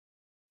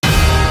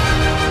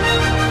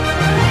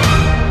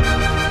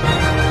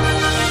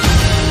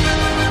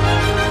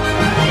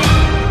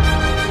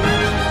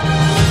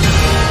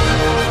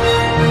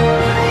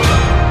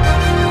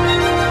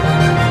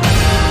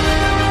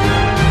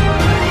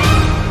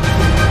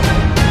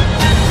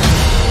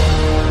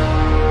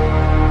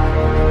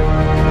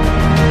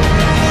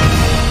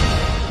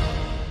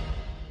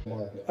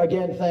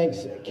again,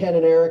 thanks Ken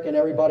and Eric and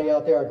everybody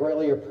out there. I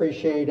greatly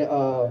appreciate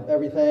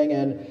everything.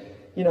 And,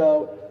 you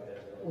know,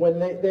 when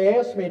they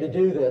asked me to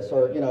do this,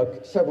 or, you know,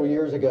 several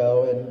years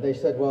ago, and they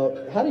said,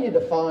 well, how do you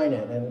define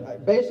it?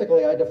 And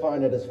basically, I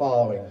define it as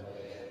following.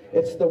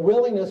 It's the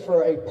willingness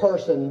for a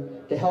person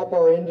to help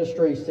our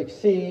industry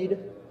succeed,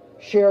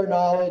 share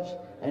knowledge,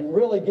 and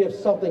really give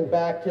something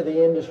back to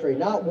the industry,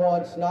 not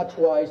once, not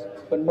twice,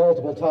 but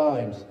multiple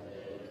times.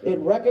 It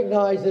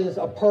recognizes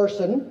a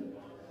person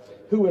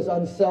who is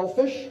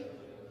unselfish,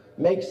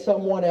 makes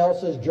someone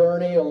else's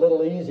journey a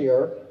little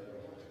easier,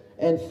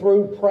 and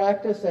through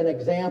practice and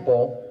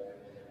example,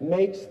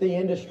 makes the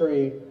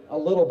industry a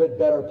little bit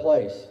better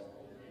place.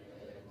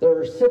 The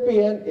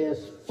recipient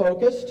is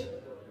focused,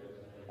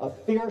 a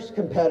fierce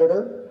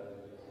competitor,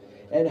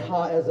 and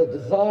has a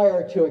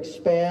desire to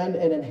expand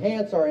and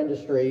enhance our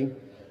industry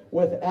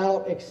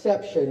without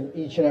exception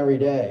each and every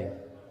day.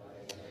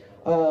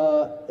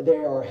 They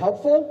are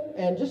helpful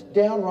and just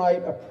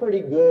downright a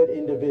pretty good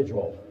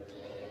individual.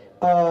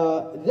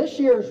 This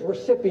year's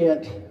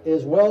recipient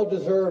is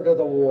well-deserved of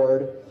the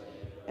award,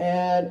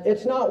 and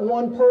it's not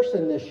one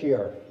person this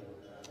year.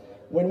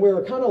 When we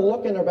were kind of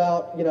looking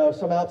about, you know,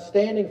 some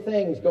outstanding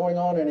things going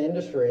on in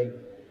industry,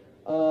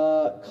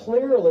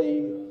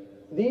 clearly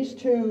these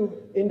two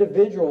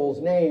individuals'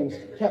 names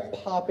kept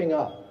popping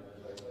up.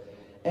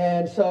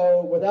 And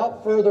so,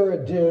 without further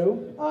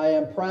ado, I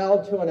am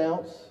proud to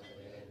announce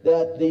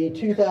that the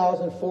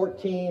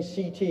 2014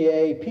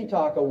 CTA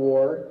Petock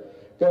Award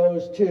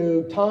goes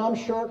to Tom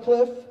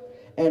Shircliff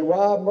and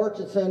Rob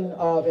Murchison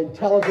of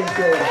Intelligent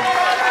Building.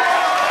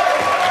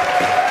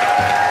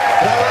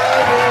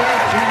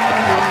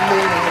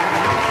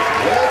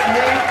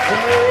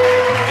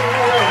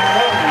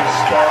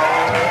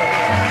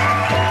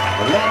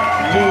 Let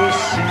me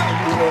see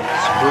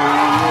what's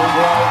going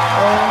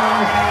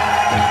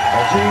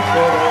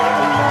on.